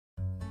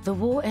The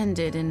war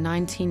ended in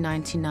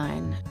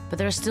 1999, but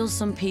there are still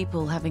some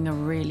people having a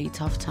really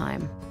tough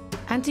time.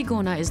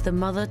 Antigona is the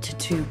mother to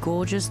two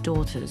gorgeous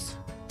daughters.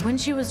 When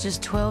she was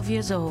just 12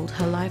 years old,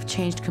 her life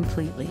changed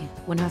completely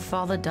when her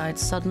father died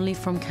suddenly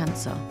from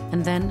cancer,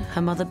 and then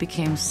her mother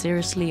became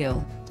seriously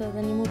ill.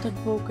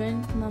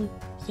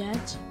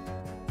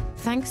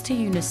 Thanks to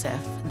Unicef,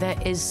 there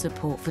is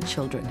support for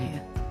children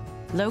here.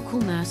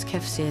 Local nurse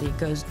Kefseri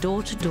goes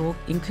door to door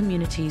in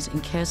communities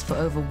and cares for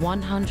over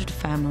 100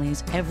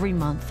 families every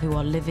month who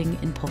are living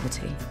in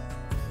poverty.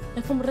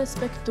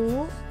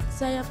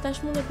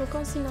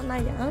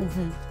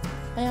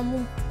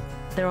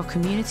 There are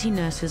community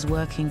nurses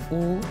working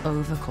all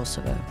over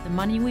Kosovo. The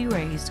money we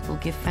raise will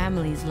give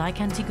families like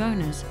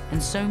Antigona's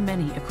and so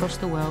many across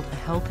the world a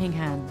helping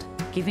hand,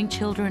 giving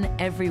children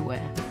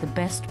everywhere the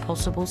best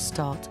possible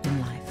start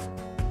in life.